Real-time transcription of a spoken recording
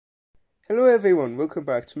Hello everyone, welcome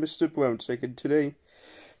back to Mr. Brown's and today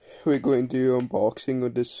we're going to do unboxing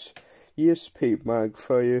of this ESP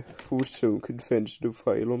MAGfire FLK4P conventional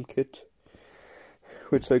firearm kit,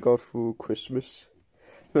 which I got for Christmas.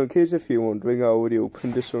 Now in case if you're wondering, I already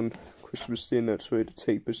opened this on Christmas Day and that's why the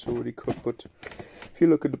tape is already cut, but if you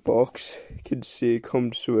look at the box, you can see it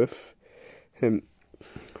comes with an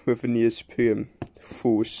ESP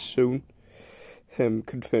FLK4P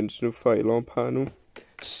conventional firearm panel,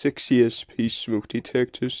 6 ESP smoke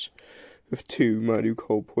detectors with 2 manual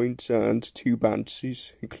call points and 2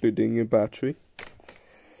 Banshees, including a battery.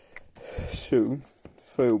 So,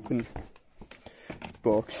 if I open the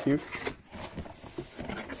box here,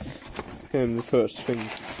 the first thing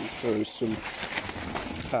there is some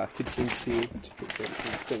packaging here to prevent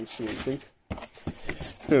things moving.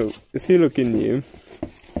 Now, if you look in here,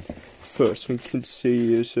 first one you can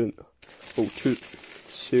see is an ultra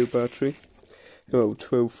cell battery.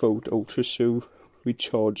 12 volt ultra cell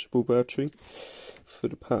rechargeable battery for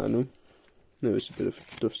the panel. There's a bit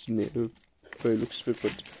of dust in there by the looks of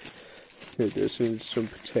it, but there's some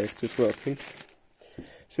protective wrapping.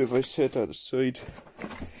 So if I set that aside,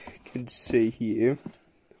 you can see here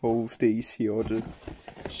all of these here are the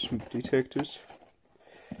smoke detectors.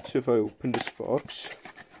 So if I open this box,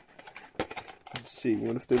 you can see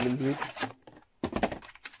one of them in here.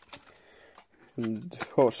 And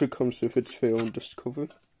also comes with its film dust cover.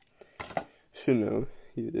 So now,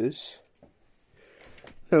 here it is.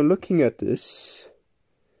 Now looking at this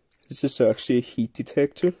is actually a heat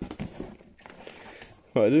detector.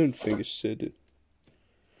 Well, I didn't think it said it.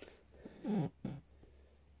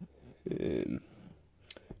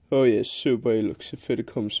 Oh yes, so by the looks of it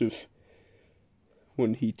comes with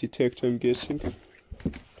one heat detector, I'm guessing.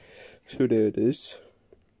 So there it is.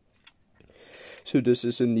 So this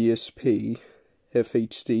is an ESP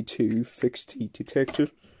FHD-2 Fixed heat detector.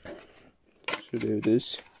 So there it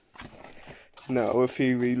is. Now if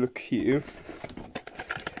you really look here,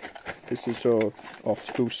 this is our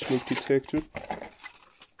optical smoke detector.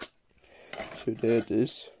 So there it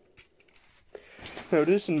is. Now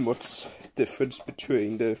there isn't much difference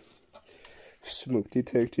between the smoke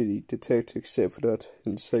detector and heat detector except for that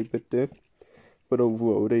inside bit there. But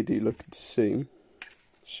overall they do look the same.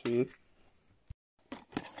 See?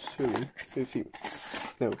 So, if you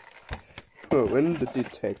now, well, in the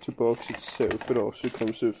detector box itself, it also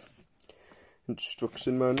comes with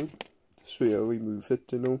instruction manual. So yeah, we move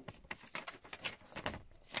it, you know.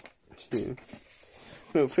 So,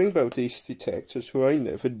 now, the thing about these detectors, well, I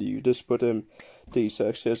never knew this, but these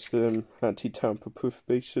actually has anti-tamper-proof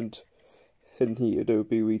base, and in here they'll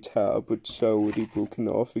be retab, but it's already broken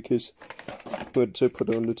off because once I put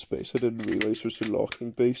it on its base, I didn't realise it was a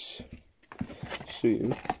locking base. So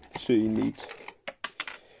you need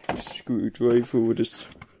a screwdriver with this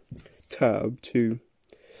tab to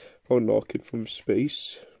unlock it from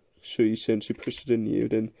space. So you essentially push it in here,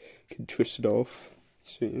 then you can twist it off.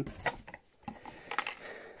 See?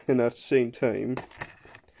 And at the same time,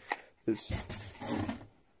 this.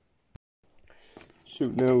 So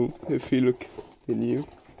now, if you look in here, you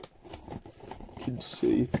can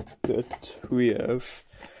see that we have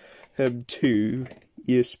 2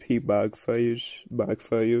 ESP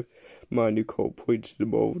MAGfire manual call points at the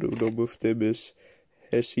moment. The number of them is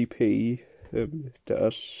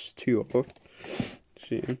SCP-2R.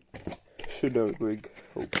 So now we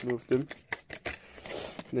open of them.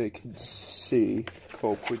 Now you can see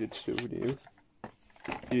call pointed to here.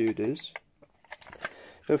 Here it is.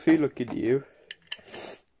 Now if you look in here,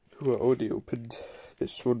 well, I already opened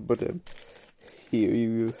this one, but here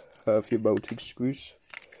you have your mounting screws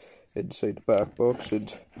inside the back box,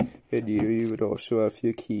 and in here you would also have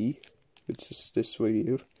your key, which is this way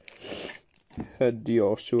here, and you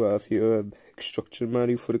also have your instruction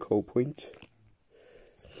manual for the call point,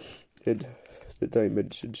 and the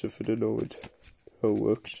dimensions of it and all it, how it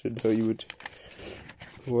works and how you would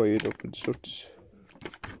wire it up and such.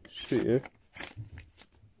 So yeah.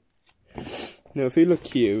 Now if you look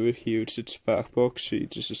here it's its back box, so you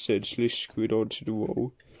just essentially screw it onto the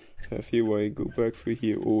wall. If you want to go back through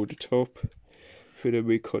here or the top for the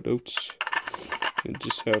wee cutouts, and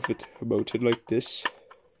just have it mounted like this.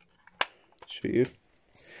 So yeah.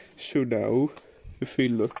 So now, if we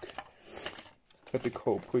look at the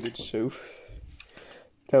call point itself,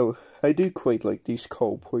 now I do quite like these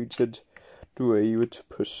call points and the way you would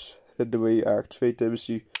push and the way you activate them is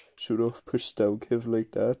you sort of push down kind of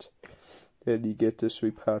like that, and you get this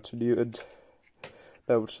wee pattern here, and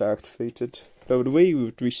now it's activated. Now the way you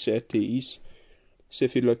would reset these is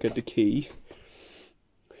if you look at the key,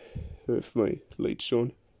 if my light's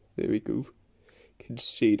on, there we go, you can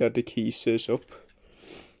see that the key says up.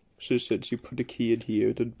 So since you put the key in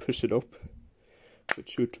here, then push it up, it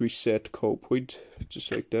should reset call point,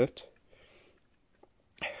 just like that.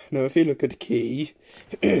 Now if you look at the key,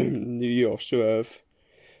 you also have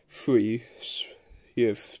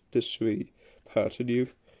this three pattern here,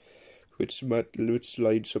 which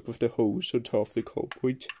lines up with the holes on top of the call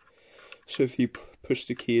point. So if you push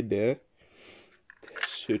the key in there, it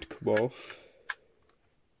should come off.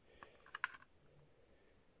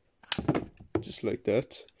 Just like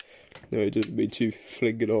that. Now I didn't mean to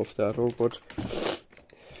fling it off that all, but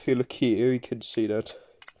if you look here, you can see that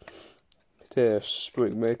the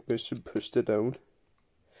spring mechanism pushed it down.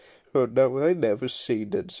 Well, now I never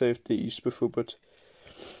seen inside these before, but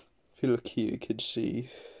if you look here, you can see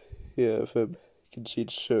you can see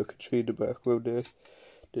the circuitry in the background there.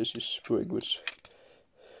 There's your spring with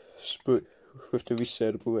the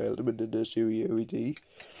resettable element, and there's your LED.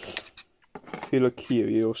 If you look here,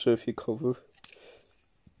 you also have your cover.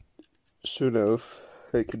 So now if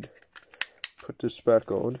I can put this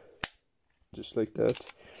back on, just like that.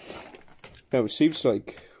 Now it seems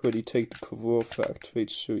like when you take the cover off, it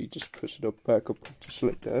activates, so you just push it back up, just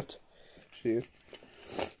like that. See?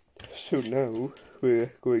 So now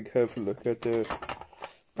we're going to have a look at the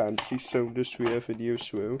Banshee sounders we have in here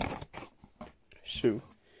as well. So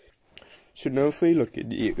now if we look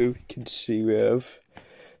in here, we can see we have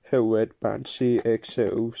a red Banshee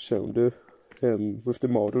XL sounder with the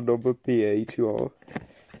model number BA-2R.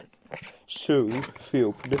 So if we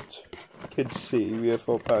open it, you can see we have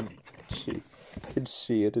our Banshee. You can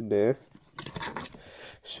see it in there.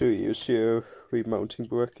 So you see a remounting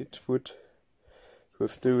bracket for it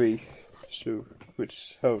with the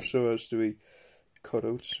which also has the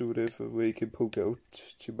cutout, so whatever way you can poke out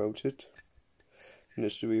to mount it. And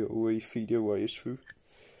this is the way you feed your wires through.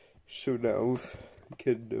 So now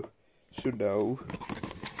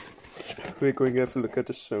we're going to have a look at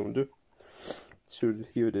the sounder. So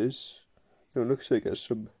here it is. Now it looks like there's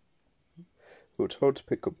some, well, it's hard to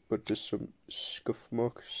pick up, but there's some scuff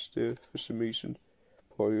marks there for some reason.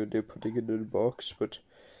 Probably they're putting it in the box, but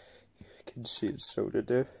you can see the sounder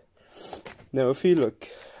there. Now if you look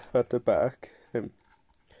at the back, you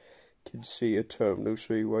can see a terminal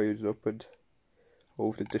so you wire it up and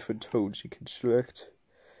all the different tones you can select.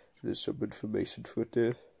 There's some information for it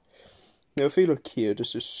there. Now if you look here,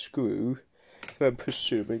 there's a screw, and I'm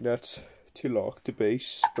presuming that's to lock the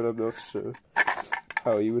base, but I'm not sure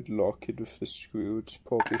how you would lock it with the screw. It's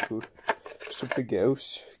probably for something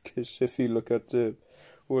else, because if you look at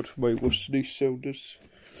one of my rusty sounders,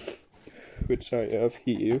 which I have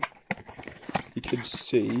here, you can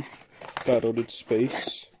see that on its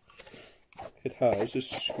base it has a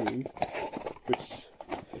screw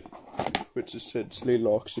which essentially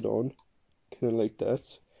locks it on, kind of like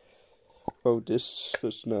that. Oh, this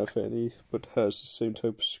doesn't have any, but has the same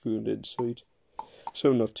type of screw on the inside.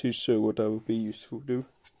 So I'm not too sure what that would be useful to.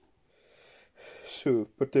 So,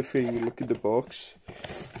 but if we look in the box,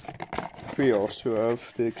 we also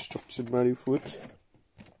have the instruction manual for it.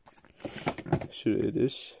 So there it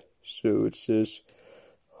is. So it says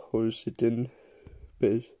Horizon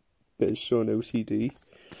based on OCD,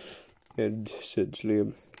 and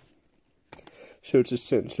essentially so it's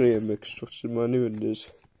essentially an instruction manual, and there's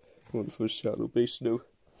one for saddle base. Now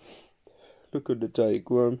look at the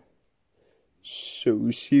diagram,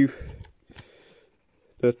 shows you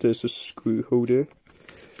that there's a screw holder.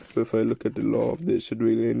 But if I look at the law of this, it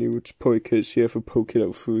really any, which probably because you have to poke it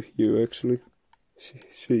out through here actually,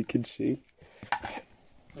 so you can see.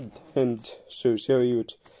 And so how you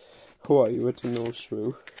would wire it, and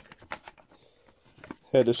also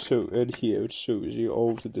had a and here it shows you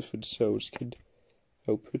all the different cells can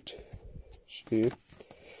output.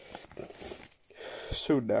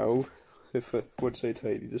 So now, once I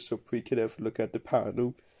tidy this up, we can have a look at the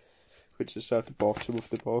panel, which is at the bottom of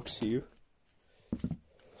the box here.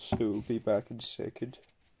 So we'll be back in a second.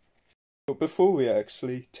 But before we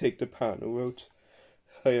actually take the panel out,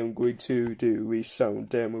 I am going to do a sound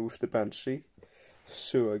demo with the Banshee.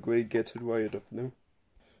 So I'm going to get it wired up now.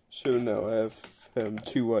 So now I have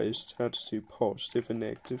two wires attached to positive and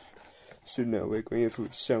negative. So now we're going to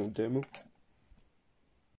have a sound demo.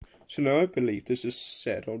 So now I believe this is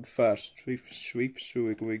set on fast sweep, so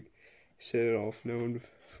we're going to set it off now in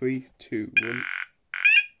 3, 2, 1.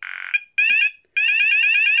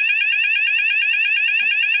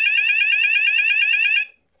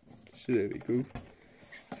 So there we go.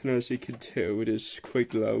 And as you can tell, it is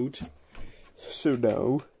quite loud. So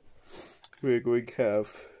now we're going to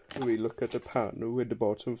have a look at the panel in the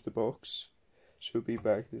bottom of the box. So we'll be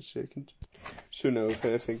back in a second. So now with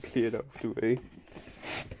everything cleared out of the way,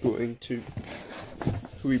 I'm going to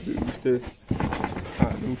remove the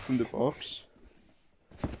panel. panel from the box.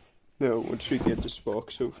 Now once we get this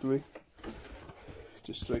box out of the way,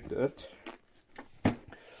 just like that,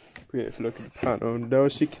 we have a look at the panel. Now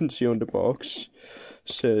as you can see on the box,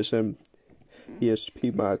 it says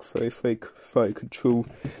ESP MAGfire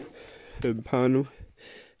FLK4P panel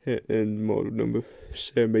and model number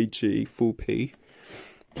MAGfire FLK4P.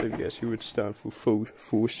 So I guess it would stand for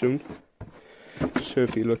full zone. So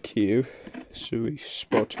if you look here, so we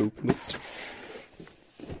spot open it.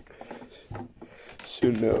 So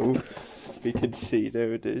now we can see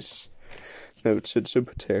there it is. Now it's in some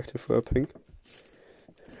protective wrapping.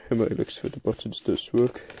 And my looks for the buttons does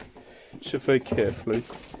work. So if I carefully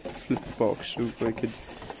flip the box over, I can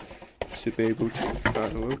be able to get the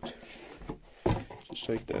panel out. Just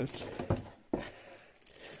like that.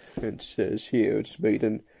 And it says here it's made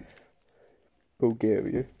in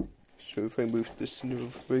Bulgaria. So if I move this in the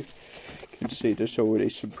other way, you can see there's already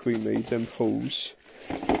some pre-made holes.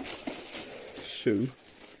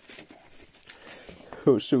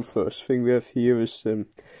 So first thing we have here is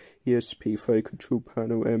ESP fire control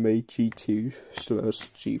panel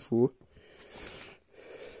MAG2/G4.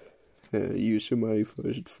 User manual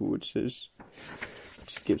version 4 it says.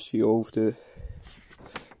 It gives you all of the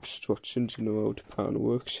instructions and how the panel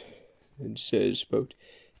works, and says about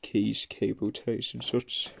keys, cable ties and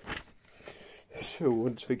such. So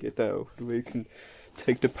once we get that out, we can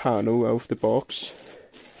take the panel out of the box,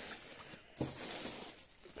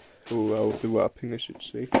 or out of the wrapping I should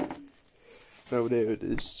say. Now there it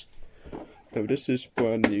is. Now this is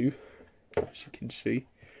brand new, as you can see,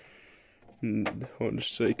 and on the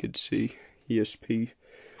side you can see ESP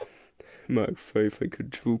MAGfire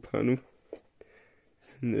control panel,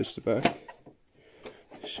 and there's the back.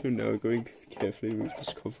 So now I'm going to carefully remove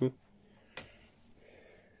this cover,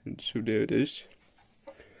 and so there it is.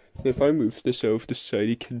 If I move this over the side,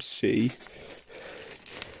 you can see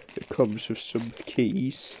it comes with some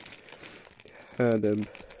keys and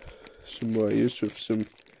some wires with some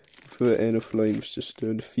for the end of line resistor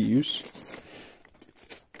and a fuse.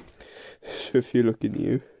 So if you look in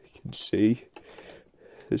here, you can see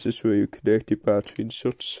this is where you connect your battery and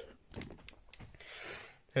such.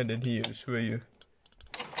 And then here's where you,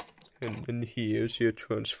 and then here's your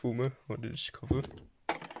transformer on this cover.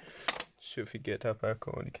 So if you get that back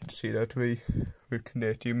on, you can see that way we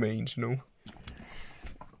connect your mains now.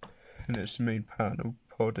 And there's the main panel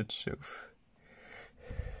part itself.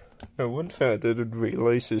 Now one thing I didn't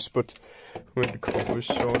realise is, but when the cover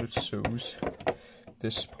is on it shows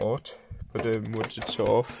this part, but once it's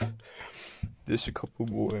off, there's a couple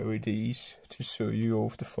more LEDs to show you all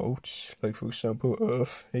of the faults, like for example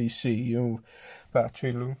earth, AC,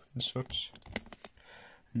 battery low and such.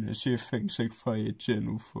 And there's here things like fire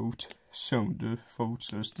general fault, sounder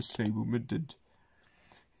faults as disablement and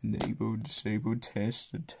enable and disable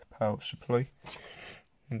test and power supply.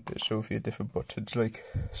 And there's over here different buttons like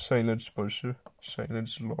silence buzzer,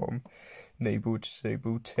 silence alarm, enable,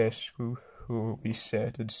 disable, test screw, or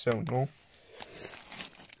reset and sound alarm.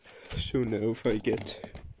 So now if I get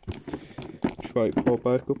tripod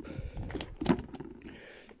back up,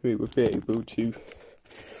 we will be able to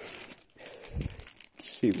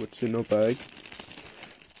see what's in our bag.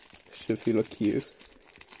 So if you look here,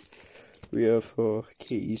 we have our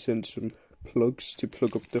keys and some plugs to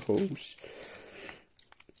plug up the holes.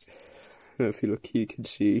 Now if you look here, you can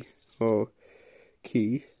see our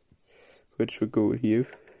key, which will go here,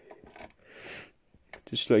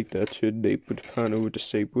 just like that, to enable the panel or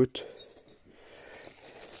disable it.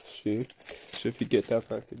 See? So if you get that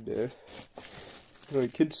back in there, now you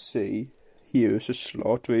can see here is a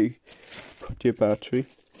slot where you put your battery.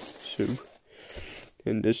 So,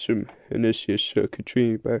 and there's your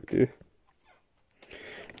circuitry back there.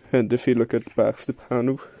 And if you look at the back of the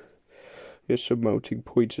panel, there's some mounting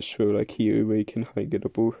points as well, like here where you can hang it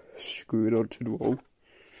up or screw it onto the wall.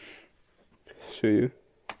 So yeah.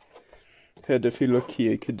 And if you look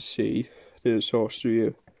here, you can see there's also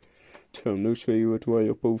your terminals where you would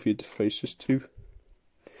wire both your devices to.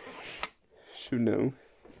 So now,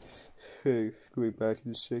 going back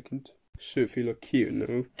in a second. So if you look here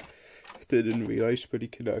now, I didn't realise, but you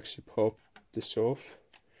can actually pop this off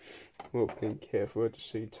while being careful at the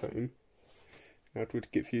same time. That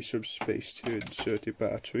would give you some space to insert your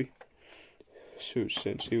battery. So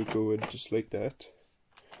essentially you'll go in just like that.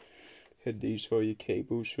 And these are your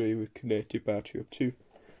cables where you would connect your battery up to.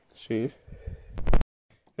 See?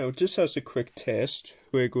 Now just as a quick test,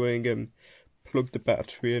 we're going to plug the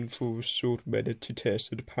battery in for a short minute to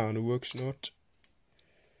test if the panel works or not.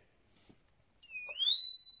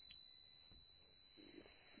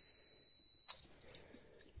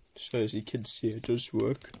 So as you can see, it does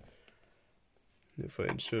work. If I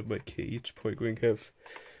insert my key, it's probably going to have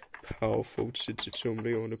power fault since it's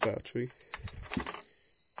only on a battery.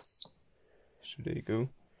 So there you go.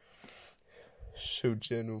 So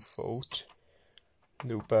general fault,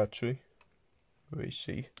 no battery. I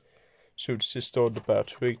see. So it's just on the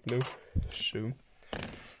battery now. So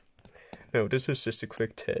now this is just a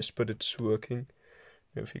quick test, but it's working.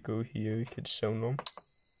 Now if you go here, you can sound on.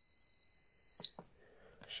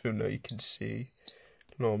 So now you can see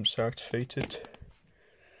alarm's activated.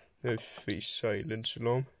 Now if we silence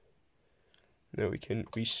alarm, now we can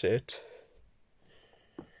reset.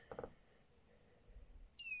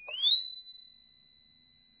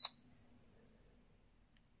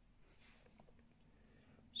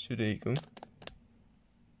 So there you go. You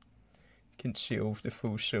can see all of the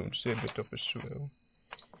full sounds there lit up as well.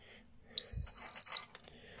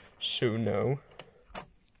 So now,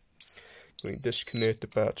 we disconnect the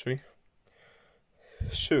battery.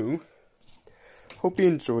 So, hope you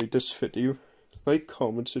enjoyed this video. Like,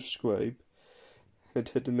 comment, subscribe, and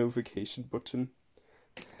hit the notification button.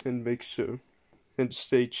 And make sure, and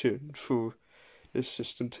stay tuned for the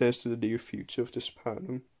system test in the near future of this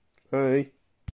panel. Bye.